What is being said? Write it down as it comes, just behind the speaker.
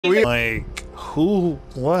Like, who?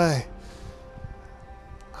 What?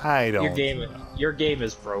 I don't. Your game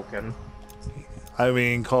is broken. I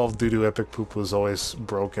mean, Call of Duty Epic Poop was always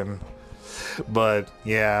broken, but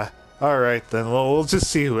yeah. All right then. Well, we'll just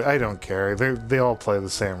see who. I don't care. They all play the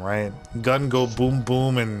same, right? Gun go boom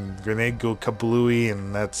boom and grenade go kablooey,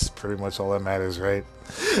 and that's pretty much all that matters, right?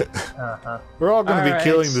 We're all gonna be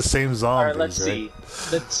killing the same zombies. All right, let's see. Right?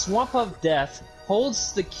 The Swamp of Death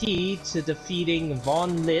holds the key to defeating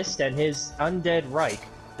Von List and his undead Reich.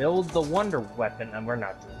 Build the Wonder Weapon, and we're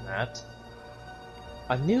not doing that.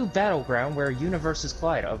 A new battleground where universes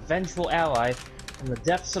collide. A vengeful ally from the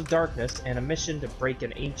depths of darkness, and a mission to break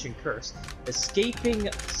an ancient curse. Escaping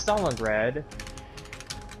Stalingrad.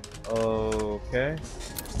 Okay.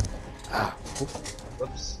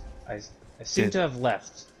 Whoops. I seem to have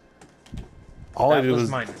left. All I that did was was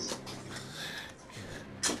minus.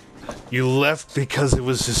 You left because it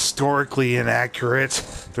was historically inaccurate.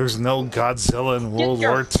 There's no Godzilla in World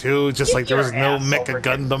War II, just like there was no Mecha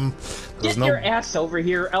Gundam. Get your ass over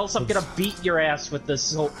here, else I'm gonna beat your ass with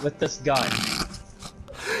this gun.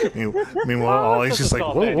 Meanwhile, Ollie's just like,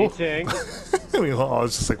 whoa, whoa. Meanwhile,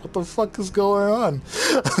 Ollie's just like, what the fuck is going on?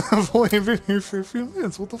 I've only been here for a few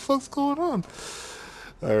minutes. What the fuck's going on?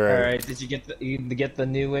 All right. Did you get the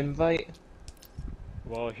new invite?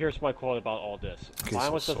 Well, here's my quote about all this.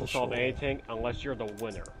 Violence doesn't solve anything unless you're the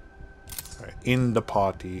winner. Right, in the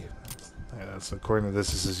party. Yeah, that's according to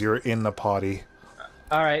this. This is you're in the party.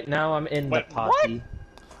 All right, now I'm in the party.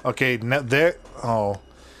 What? Okay, now there. Oh,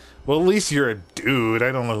 well, at least you're a dude.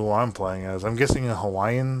 I don't know who I'm playing as. I'm guessing a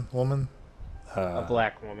Hawaiian woman. A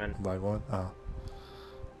black woman. Black woman. Oh.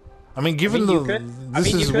 I mean, given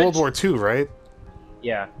this is World War II, right?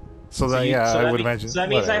 Yeah. So that I would imagine. So that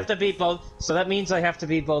means I have to be both. So that means I have to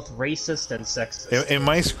be both racist and sexist. In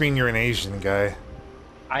my screen, you're an Asian guy.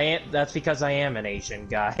 I am. That's because I am an Asian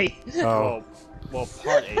guy. Oh. Well,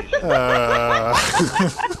 part Asian.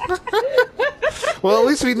 Well, at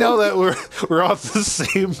least we know that we're on the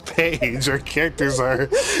same page. Our characters are.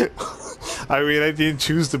 I mean, I didn't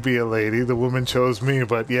choose to be a lady. The woman chose me,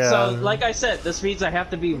 but yeah. So, like I said, this means I have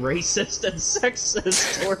to be racist and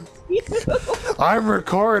sexist toward you. I'm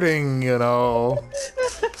recording, you know.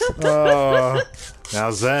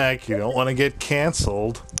 Now, Zach, you don't want to get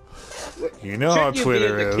canceled. You know how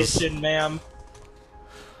Twitter is. Shouldn't you be in the kitchen, ma'am?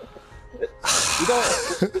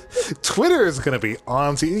 Twitter is gonna be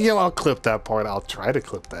on. You know, I'll clip that part. I'll try to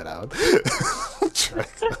clip that out.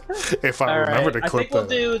 If I remember to clip that. I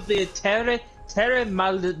think we'll do the Terra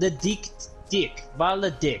Maledicta.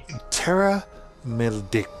 Terra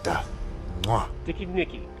Maledicta. Dicky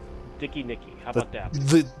Nicky. How about that?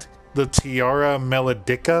 The Tiara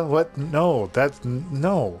Melodica? What? No, that's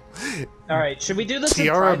no. All right, should we do this?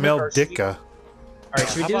 Tiara Melodica. All right,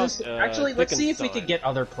 should we do this? Actually, let's see if we can get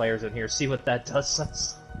other players in here. See what that does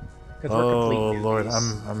us. Oh Lord,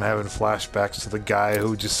 I'm having flashbacks to the guy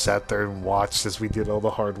who just sat there and watched as we did all the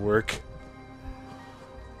hard work.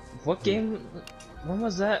 What game? When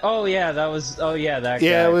was that? Oh yeah, that was. Oh yeah, that.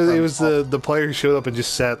 Yeah, guy it was the player who showed up and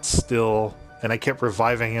just sat still, and I kept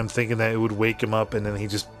reviving him, thinking that it would wake him up, and then he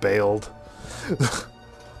just bailed.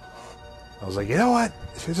 I was like, you know what?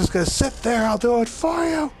 If you're just gonna sit there, I'll do it for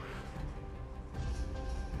you.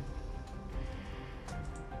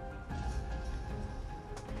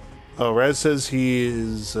 Oh, Raz says he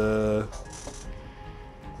is, he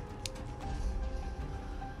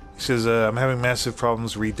says, I'm having massive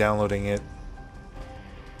problems re-downloading it.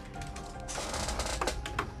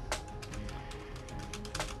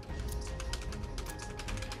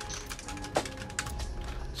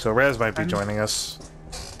 So Raz might be joining us.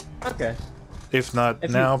 Okay. If not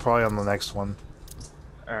now, probably on the next one.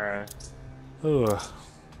 Alright. Ugh.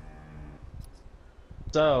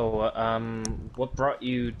 So, what brought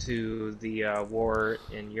you to the war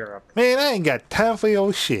in Europe? Man, I ain't got time for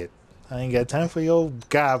your shit. I ain't got time for your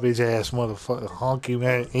garbage ass motherfucker, honky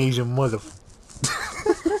man, Asian motherfucker.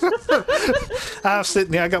 I'm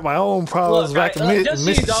sitting here. I got my own problems back in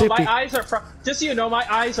Mississippi. Just so you know, my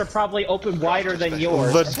eyes are probably open wider than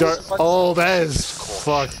yours. Oh, that is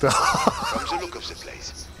fucked up.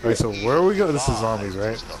 Alright, so where are we going? This is zombies,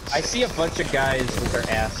 right? I see a bunch of guys with their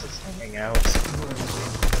asses hanging out.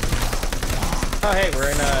 Oh, hey, we're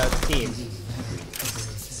in a team.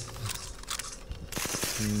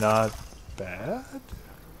 Not bad.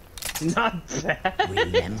 Not bad.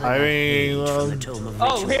 I mean,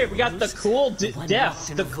 oh, here we got the cool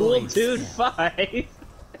the cool dude 5.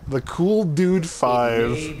 The cool dude 5.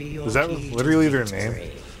 Is that literally their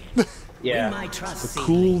name? Yeah. The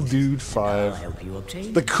cool dude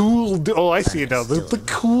 5. The cool. Oh, I see it now. The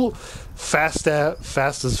cool, fast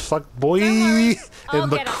as fuck boy. I'll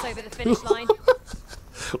And the get us over the finish line.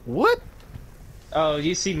 What? Oh,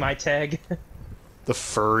 you see my tag? The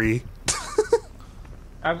furry.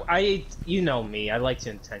 You know me. I like to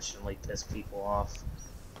intentionally piss people off.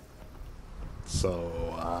 So,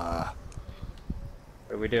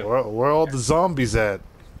 What do we do? where are all the zombies at?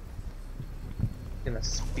 I'm gonna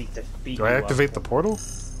beat Do I activate the portal?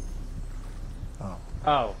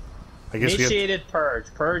 Oh. I guess Initiated purge.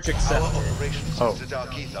 Purge accepted. Oh.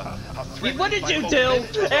 What did you do?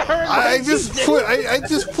 Aaron, I just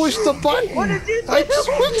pushed the button. What did you do? I just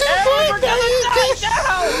pushed the Aaron, button. we're gonna die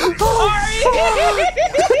now!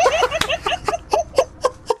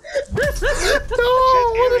 No,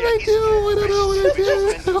 what did I do? I don't know what I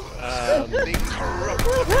did.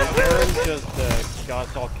 Aaron just got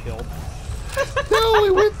us all killed. No,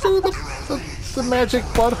 we went through the magic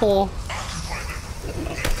butthole.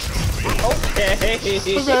 Okay.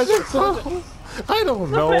 The magic butthole. I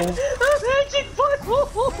don't know. Magic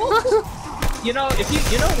butthole. You know,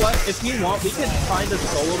 you know what? If you want, we could find a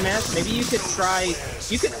solo match. Maybe you could try.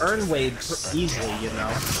 You could earn wave easily. You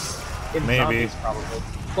know. In Maybe. Zombies, probably.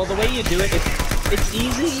 Well, the way you do it, it's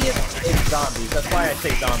easy in zombies. That's why I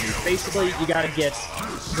say zombies. Basically, you gotta get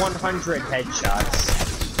 100 headshots.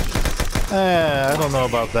 I don't know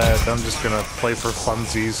about that. I'm just gonna play for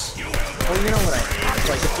funsies. Well, you know what I mean. It's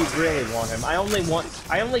like if you really want him. I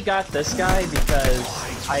only got this guy because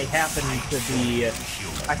I happened to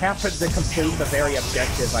complete the very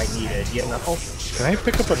objective I needed. You know. Can I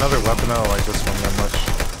pick up another weapon? I don't like this one that much.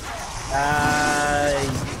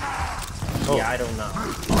 Oh. Yeah, I don't know.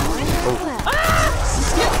 Oh. Ah!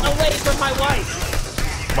 Get away from my wife!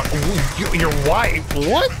 Your wife?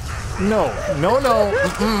 What? No.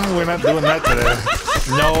 We're not doing that today.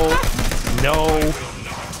 No.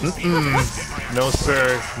 No,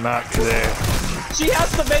 sir. Not today. She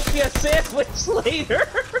has to make me a sandwich later.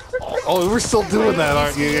 Oh, we're still doing that,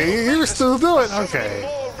 aren't you? You're still doing it? Okay.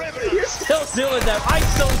 You're still doing that. I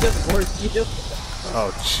still just forced you.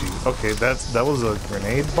 Oh, gee. Okay, that was a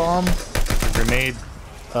grenade bomb? A grenade,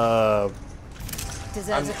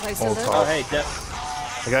 Deserves a closer look. Oh, hey,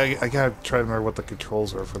 I gotta try to remember what the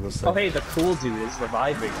controls are for this thing. oh, hey, the cool dude is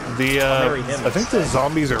reviving. I think the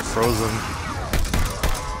zombies are frozen.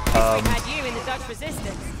 Had you in the Dutch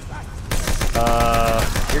resistance.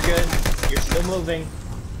 You're good. You're still moving.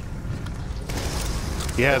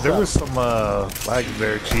 Yeah, there was some, lag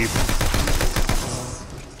there, Chief.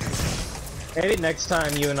 Maybe next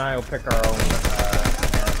time you and I will pick our own,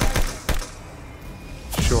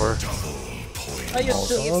 Sure. Oh, you're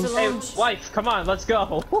still, hey, wife, come on, let's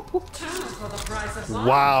go.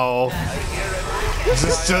 Wow.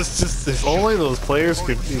 Just, if only those players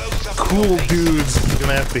could be cool dudes. You're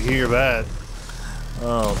gonna have to hear that.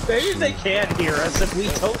 Oh. Maybe they can't hear us if we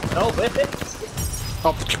don't know it.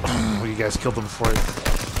 Oh, you guys killed them before it.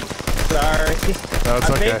 Sorry. No, it's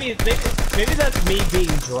okay. Maybe that's me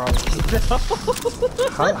being drunk.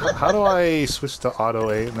 How do I switch to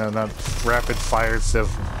auto aim? No, not rapid fire civ.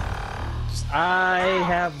 I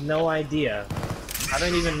have no idea. I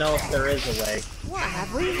don't even know if there is a way. What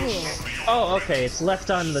have we here? Oh, okay, it's left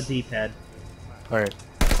on the D-pad. Alright.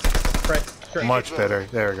 Much better.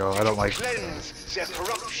 There we go. I don't like.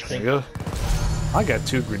 There you go. I got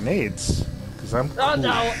 2 grenades. Cause I'm cool. Oh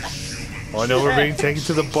no! Oh no, we're being taken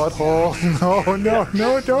to the butthole.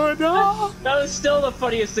 No. That was still the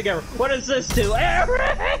funniest thing ever. What does this do? Aaron!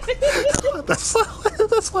 That's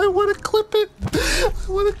why I want to clip it.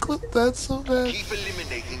 I want to clip that so bad.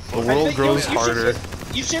 The world grows harder.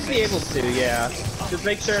 You should be able to, yeah. Just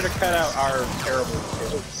make sure to cut out our terrible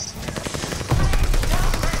jokes.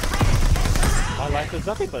 My life is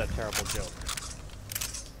nothing but a terrible joke.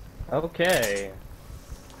 Okay.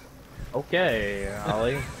 Okay,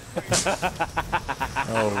 Ollie.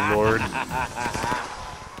 Oh lord.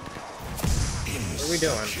 What are we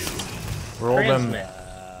doing?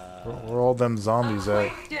 Where all them zombies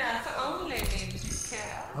at?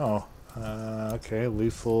 Oh, okay,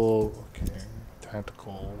 lethal, okay,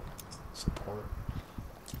 tactical support.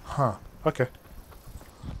 Huh, okay.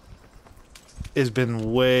 It's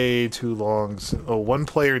been way too long since, oh, 1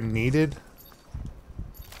 player needed?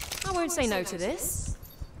 I won't say no to this.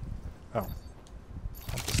 Oh.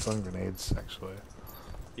 The stun grenades, actually.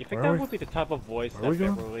 You think that would be the type of voice that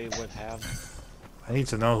Beverly would have? I need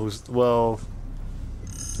to know who's, well...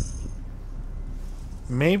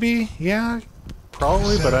 Maybe, yeah,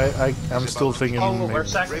 probably, but I'm still thinking. Oh, maybe. we're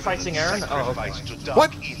sacrificing Aaron? Oh, okay.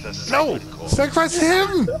 What? No! Sacrifice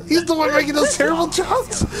him! He's the one making those terrible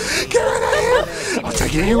jokes! Get rid of him! I'm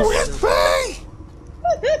taking you with me!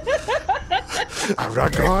 I'm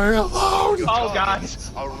not going alone! Oh, God. You see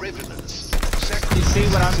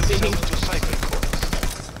what I'm seeing?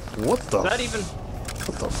 What the? Is that even...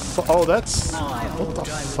 What the fuck? Oh, that's... What the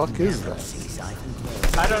fuck is that?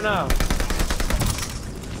 I don't know.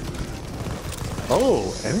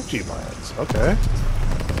 Oh, energy mines. Okay.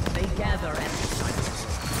 They gather energy.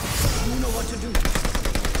 You know what to do.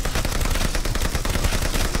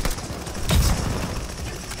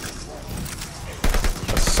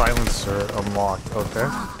 A silencer unlocked. Okay.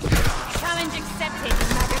 Challenge accepted,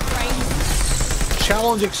 maggot brain.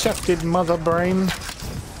 Challenge accepted, mother brain.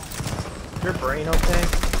 Your brain okay?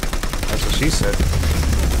 That's what she said.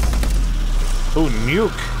 Ooh,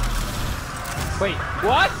 nuke. Wait,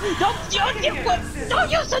 what? Don't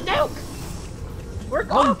use the nuke! We're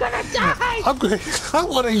all gonna die! I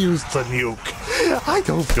want to use the nuke. I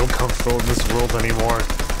don't feel comfortable in this world anymore.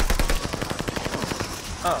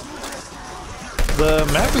 Oh. The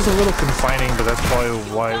map is a little confining, but that's probably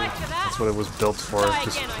why that's what it was built for.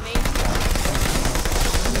 Just,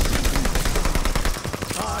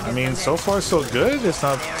 I mean, so far so good. It's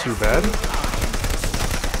not too bad.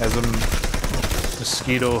 As a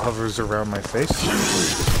mosquito hovers around my face.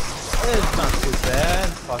 It's not too bad,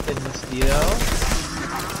 fucking mosquito.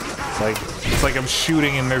 It's like I'm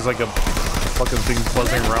shooting and there's like a fucking thing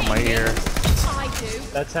buzzing around my ear.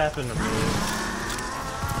 That's happened to me.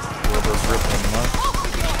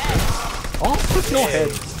 Oh, put your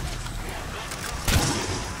head.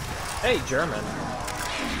 Hey, German.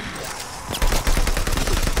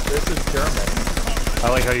 This is German. I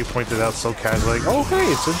like how you pointed out so casually, like, oh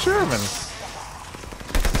hey, it's a German.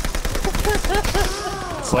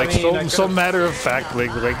 It's like so matter of fact,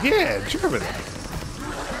 like yeah, German.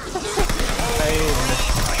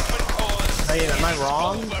 Hey, am I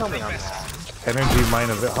wrong? Tell me I'm wrong. Energy mine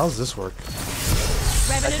of it. How's this work?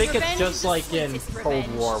 I think it's just like in Cold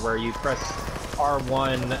War where you press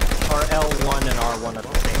R1 or L1 and R1 at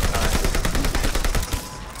the same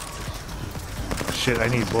time. Shit, I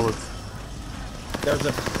need bullets. There's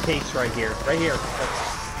a case right here. Right here.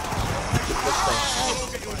 This thing.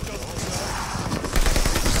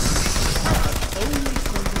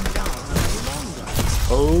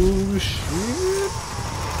 Oh shit.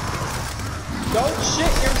 Don't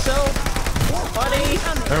shit yourself, buddy!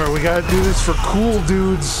 Remember, we gotta do this for cool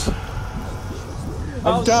dudes.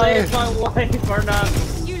 I'm dying. Save my wife or not.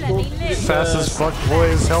 You let me live. Fast as fuck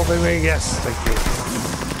boys helping me. Yes, thank you.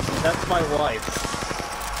 That's my wife.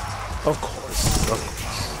 Of course.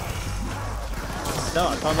 No,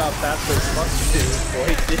 I'm talking about fast as fuck dude.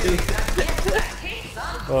 Boy, dude.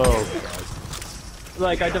 Oh.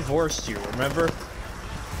 Like, I divorced you, remember?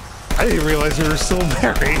 I didn't realize we were still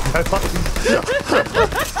married. I thought.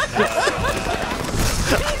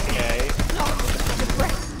 Okay. Knock the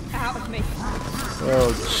breath out of me.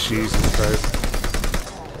 Oh, Jesus Christ.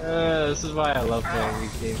 This is why I love playing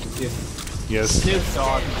these games with you. Yes. Snoop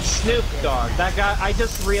Dogg. Snoop Dogg. That guy, I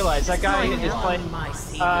just realized, that guy is playing,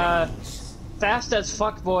 Fast as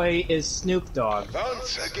Fuck Boy is Snoop Dogg.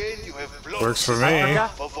 Works for me.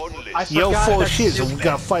 I Yo, forgot full that shit, Snoop- we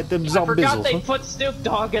gotta fight them I zombies. forgot they put Snoop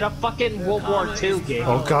Dogg in a fucking World War II game.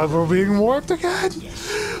 Oh god, we're being warped again!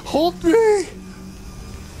 Hold me!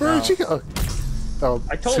 Where'd you go? Oh,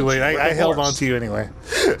 I told too late. you, we're I held on divorced. to you anyway.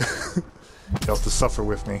 You'll have to suffer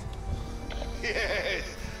with me. Yes,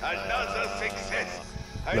 another success.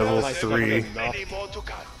 Level I 3. many more to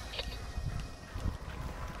come.